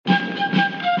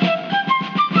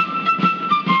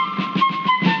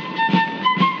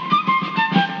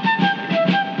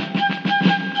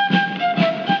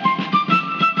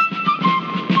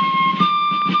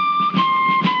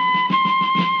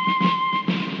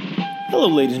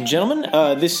Hello, ladies and gentlemen.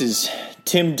 This is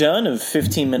Tim Dunn of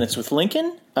 15 Minutes with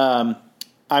Lincoln. I'm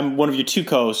one of your two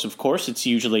co-hosts, of course. It's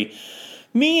usually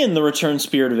me and the return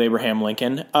spirit of Abraham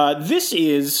Lincoln. This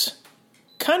is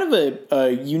kind of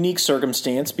a unique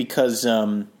circumstance because,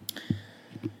 for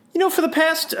the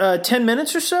past 10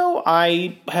 minutes or so,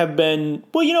 I have been,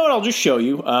 well, you know what, I'll just show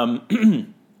you.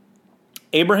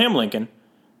 Abraham Lincoln,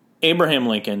 Abraham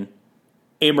Lincoln,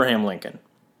 Abraham Lincoln.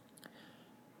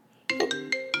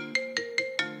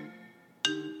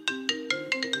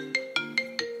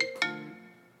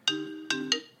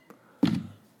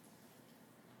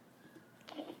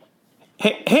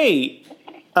 Hey,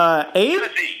 Abe?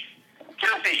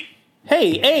 Timothy.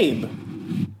 Hey, Abe.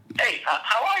 Hey,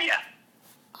 how are you?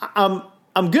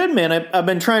 I'm good, man. I've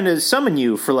been trying to summon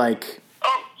you for like...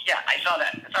 Oh, yeah, I saw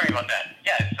that. Sorry about that.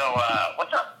 Yeah, so,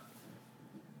 what's up?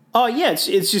 Oh, yeah, it's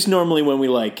just normally when we,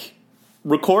 like,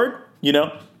 record, you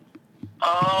know?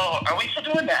 Oh, are we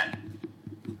still doing that?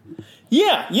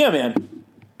 Yeah, man.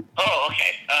 Oh,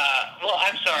 okay. Well,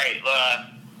 I'm sorry.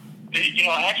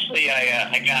 Actually,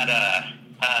 I got a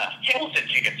Hamilton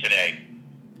ticket today,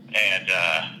 and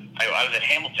I was at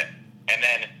Hamilton, and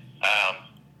then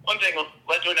one thing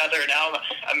led to another. Now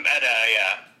I'm at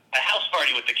a house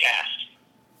party with the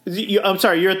cast. I'm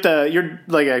sorry, you're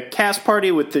like a cast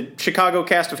party with the Chicago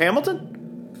cast of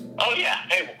Hamilton? Oh yeah.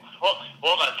 Hey, well,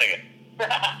 hold on a second.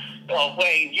 Oh,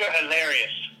 Wayne, you're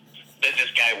hilarious. There's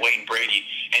this guy Wayne Brady,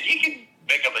 and he can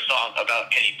make up a song about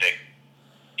anything.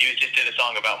 He just did a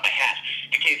song about my hat.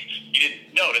 In case you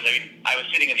didn't notice, I was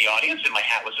sitting in the audience and my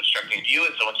hat was obstructing view,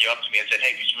 and someone came up to me and said,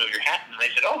 "Hey, could you move your hat?" And they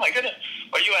said, "Oh my goodness,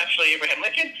 are you actually Abraham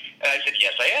Lincoln?" And I said,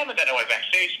 "Yes, I am." And then I went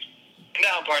backstage, and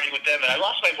now I'm partying with them, and I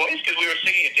lost my voice because we were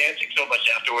singing and dancing so much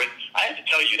afterwards. I have to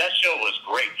tell you, that show was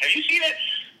great. Have you seen it?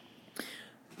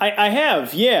 I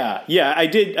have, yeah, I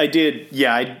did,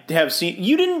 yeah, I have seen.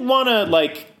 You didn't want to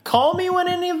like call me when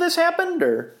any of this happened,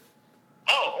 or?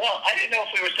 Oh, well, I didn't know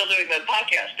if we were still doing the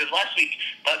podcast, because last week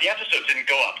the episode didn't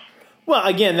go up. Well,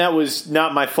 again, that was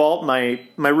not my fault. My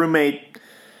roommate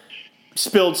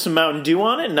spilled some Mountain Dew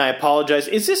on it, and I apologize.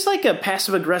 Is this like a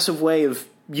passive-aggressive way of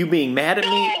you being mad at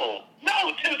me?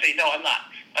 No, Timothy, no, I'm not.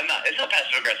 It's not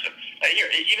passive-aggressive. Here,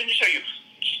 even to show you,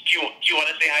 do you want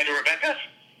to say hi to Rebecca?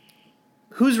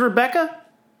 Who's Rebecca?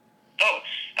 Oh,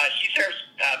 she serves,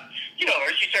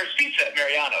 she serves pizza at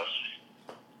Mariano's.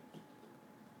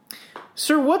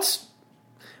 Sir, what's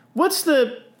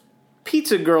the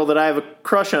pizza girl that I have a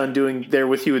crush on doing there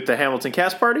with you at the Hamilton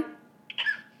cast party?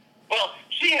 Well,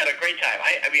 she had a great time.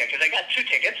 Because I got 2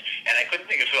 tickets, and I couldn't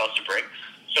think of who else to bring.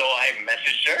 So I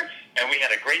messaged her, and we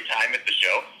had a great time at the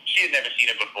show. She had never seen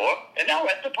it before, and now we're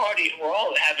at the party, and we're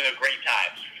all having a great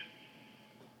time.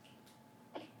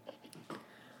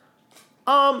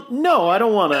 No, I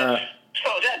don't want to...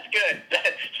 Oh, that's good.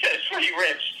 That's pretty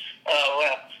rich.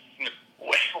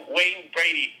 Wayne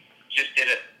Brady just did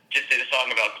a song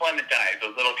about clementines,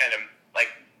 those little kind of like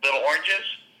little oranges.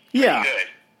 Yeah, good.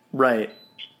 Right.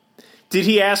 Did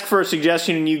he ask for a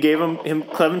suggestion and you gave him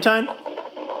clementine? No,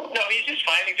 he's just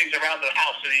finding things around the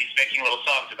house and he's making little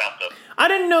songs about them. I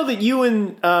didn't know that you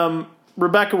and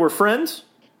Rebecca were friends.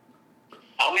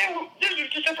 Oh, yeah, this was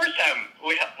just the first time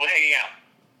we're hanging out.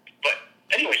 But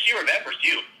anyway, she remembers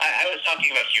you. I was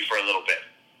talking about you for a little bit.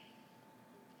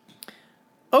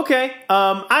 Okay,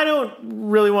 I don't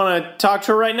really want to talk to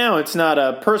her right now. It's not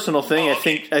a personal thing. Oh,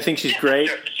 okay. I think she's great.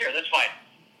 Sure, that's fine.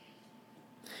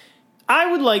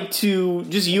 I would like to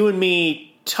just you and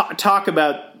me talk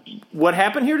about what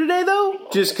happened here today, though.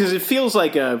 Just because it feels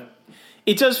like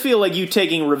it does feel like you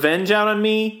taking revenge out on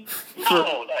me.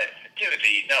 No,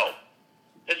 Timothy, no.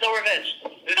 There's no revenge.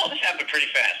 All this happened pretty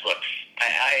fast. Look,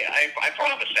 I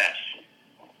promise that.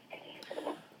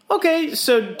 Okay,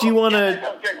 so do you want to? That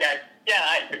sounds good, guys. Yeah,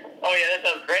 that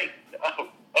sounds great. Oh,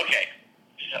 okay.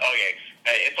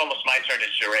 It's almost my turn at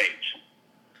charades.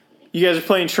 You guys are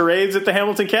playing charades at the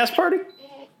Hamilton cast party?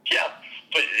 Yeah,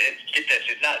 but get this,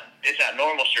 it's not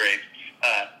normal charades.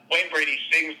 Wayne Brady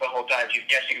sings the whole time. He's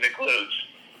guessing the clues.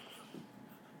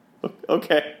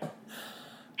 Okay.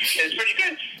 It's pretty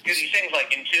good because he sings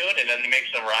like in tune and then he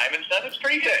makes some rhyme and stuff. It's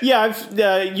pretty good. Yeah,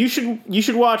 you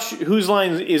should watch Whose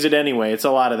Line Is It Anyway? It's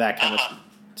a lot of that kind of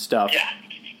stuff. Yeah.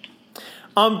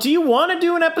 Do you want to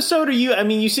do an episode, or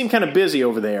you seem kind of busy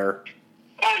over there.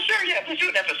 Oh, sure, yeah, let's do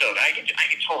an episode. I can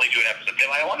totally do an episode.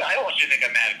 I don't want you to think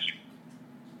I'm mad at you.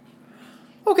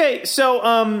 Okay,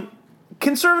 so,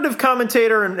 conservative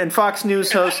commentator and Fox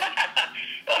News host.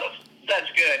 Oh,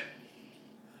 that's good.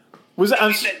 You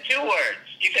said 2 words.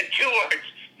 You said 2 words,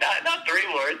 not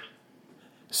 3 words.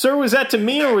 Sir, was that to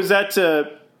me or was that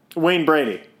to Wayne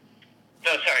Brady?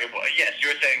 No, sorry. Well, yes, you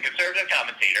were saying conservative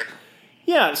commentator.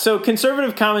 Yeah, so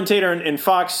conservative commentator and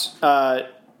Fox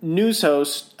news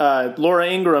host Laura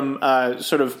Ingraham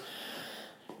sort of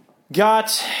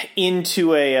got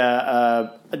into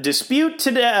a dispute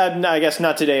today. I guess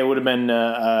not today. It would have been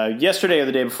yesterday or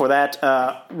the day before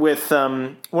that with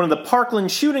one of the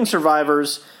Parkland shooting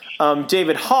survivors,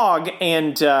 David Hogg.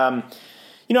 And,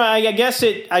 I guess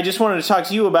I just wanted to talk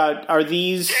to you about, are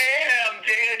these... Damn,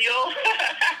 Daniel.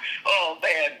 Oh,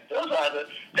 man.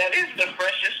 That is the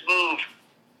freshest move.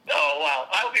 Oh, wow.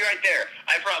 I'll be right there.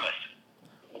 I promise.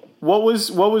 What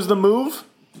was the move?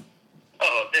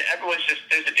 Oh, there's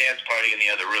a dance party in the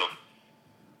other room.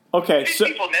 Okay, These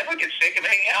people never get sick of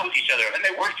hanging out with each other, and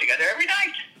they work together every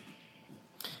night.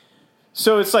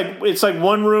 So it's like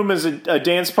one room is a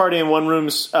dance party and one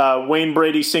room's Wayne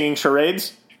Brady singing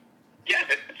charades? Yeah,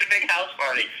 it's a big house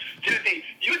party.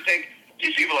 You would think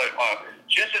these people are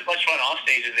just as much fun off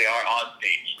stage as they are on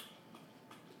stage.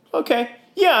 Okay.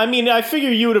 Yeah, I mean, I figure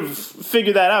you would have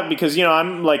figured that out because,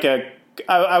 I'm like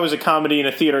I was a comedy and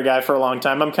a theater guy for a long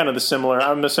time. I'm a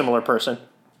similar person.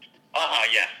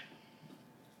 Yeah.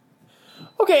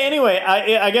 Okay, anyway,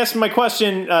 I guess my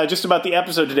question just about the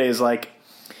episode today is like,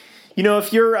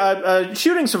 if you're a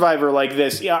shooting survivor like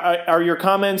this, are your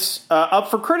comments up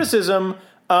for criticism,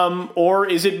 or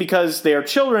is it because they are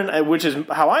children, which is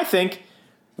how I think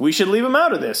we should leave them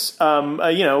out of this?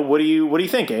 What do you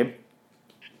think, Abe?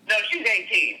 No, she's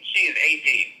 18. She is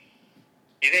 18.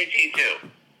 He's 18 too.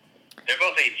 They're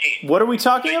both 18. What are we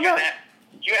talking about?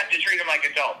 You have to treat them like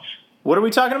adults. What are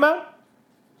we talking about?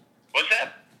 What's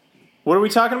that? What are we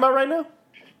talking about right now?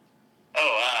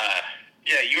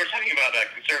 Yeah, you were talking about a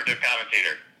conservative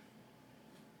commentator.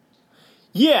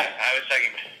 Yeah. I was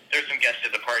talking, there's some guests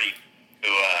at the party who,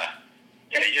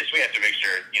 we have to make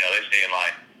sure, they stay in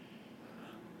line.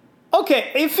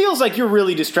 Okay, it feels like you're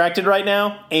really distracted right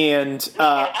now, and... No,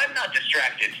 I'm not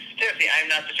distracted. Seriously, I'm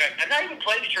not distracted. I'm not even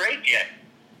playing the charades yet.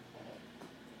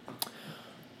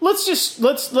 Let's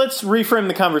reframe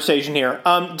the conversation here.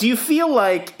 Do you feel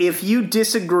like if you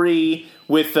disagree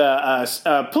with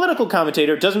a political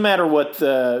commentator, it doesn't matter what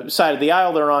the side of the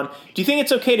aisle they're on, do you think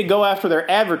it's okay to go after their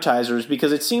advertisers?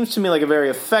 Because it seems to me like a very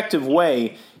effective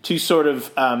way to sort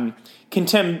of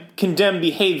condemn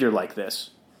behavior like this.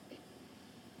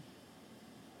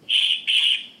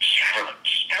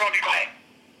 Everyone be quiet.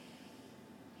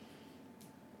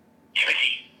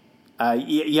 Timothy.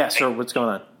 Yes, sir. What's going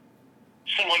on?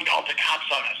 Someone called the cops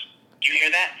on us. Did you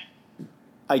hear that?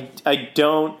 I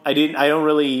don't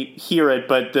really hear it,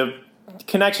 but the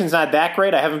connection's not that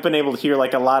great. I haven't been able to hear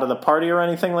like a lot of the party or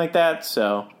anything like that,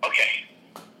 so. Okay.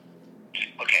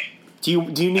 Do you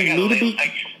need me to be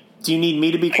Do you need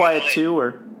me to be quiet too,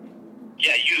 or?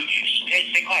 Yeah, you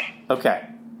stay quiet. Okay.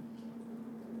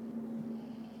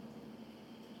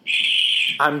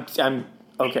 I'm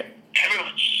okay.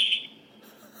 Everyone.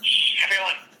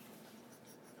 Everyone.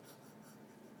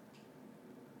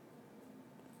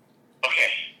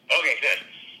 Okay, good.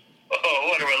 Oh,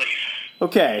 what a relief.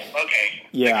 Okay. Okay.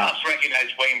 Yeah. The cops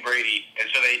recognized Wayne Brady, and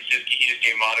so he just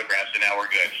gave him autographs, and now we're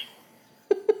good.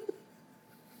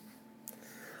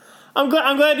 I'm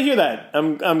glad to hear that.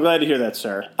 I'm glad to hear that,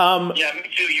 sir. Yeah, me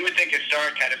too. You would think his star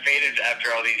kind of faded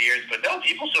after all these years, but no,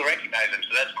 people still recognize him,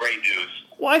 so that's great news.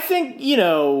 Well, I think,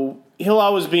 he'll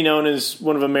always be known as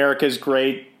one of America's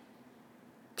great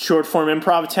short-form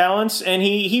improv talents, and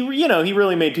he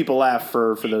really made people laugh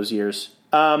for those years.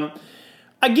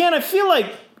 Again, I feel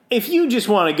like if you just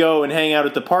want to go and hang out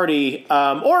at the party,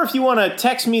 or if you want to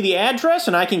text me the address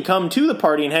and I can come to the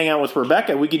party and hang out with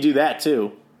Rebecca, we could do that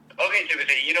too. Okay,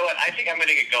 Timothy, you know what? I think I'm going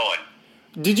to get going.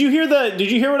 Did you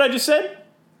hear what I just said?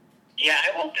 Yeah,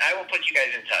 I will put you guys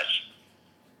in touch.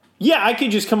 Yeah, I could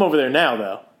just come over there now,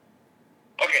 though.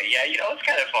 Okay, yeah, it's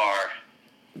kind of far.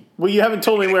 Well, you haven't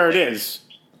told me where it is.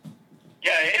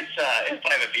 Yeah, it's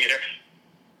by the theater.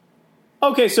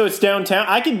 Okay, so it's downtown.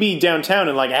 I could be downtown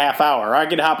in like a half hour. I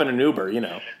could hop in an Uber, Okay,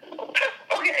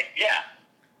 yeah.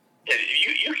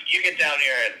 You get down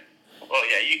here and, well,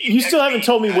 yeah. You still haven't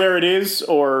told me where it is,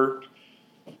 or...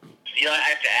 I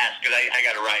have to ask, because I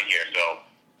got a ride here, so...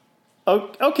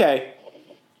 Oh, okay.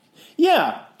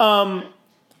 Yeah.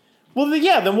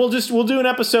 Then we'll do an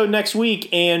episode next week,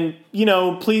 and,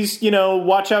 please,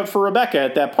 watch out for Rebecca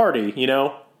at that party,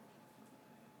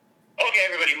 Okay,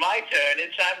 everybody, my turn.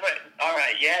 It's time for... All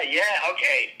right, yeah,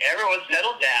 okay. Everyone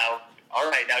settle down. All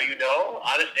right, now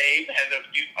Honest Abe has a...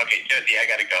 Okay, Timothy, I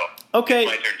gotta go. Okay.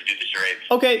 It's my turn to do the charades.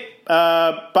 Okay,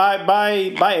 bye,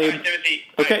 Abe. All right, Timothy.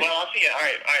 Okay. All right, well, I'll see you. All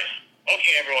right.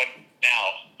 Okay, everyone.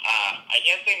 Now, I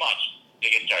can't say much to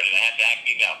get started. I have to act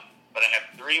these out. But I have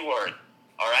 3 words.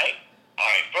 All right? All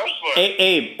right, first word.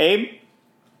 Abe.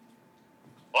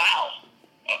 Wow.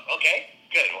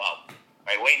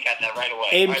 that right away.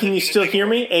 Abe, can you still hear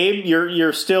me? Abe,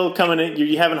 you're still coming in.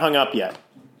 You haven't hung up yet.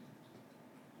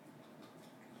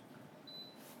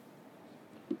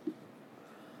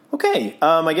 Okay.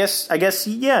 I guess.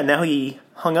 Yeah. Now he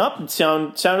hung up. It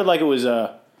sounded like it was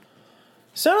a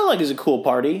cool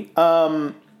party.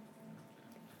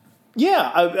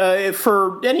 Yeah.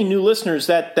 For any new listeners,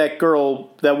 that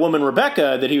woman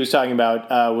Rebecca that he was talking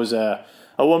about was a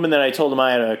woman that I told him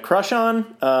I had a crush on,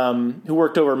 who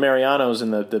worked over at Mariano's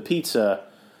in the pizza.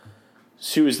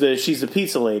 She's the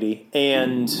pizza lady,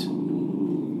 and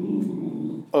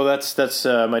that's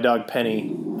my dog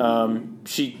Penny.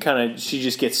 She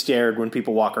just gets scared when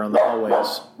people walk around the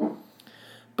hallways.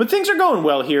 But things are going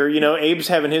well here. Abe's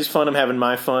having his fun. I'm having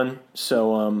my fun.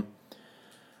 So,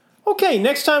 okay,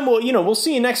 next time we'll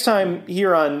see you next time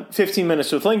here on 15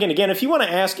 Minutes with Lincoln. Again, if you want to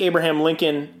ask Abraham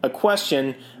Lincoln a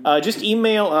question, just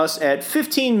email us at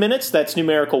 15 minutes, that's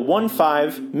numerical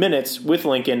 15 minutes with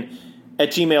Lincoln at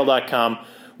gmail.com.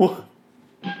 We'll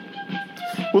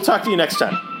talk to you next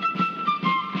time.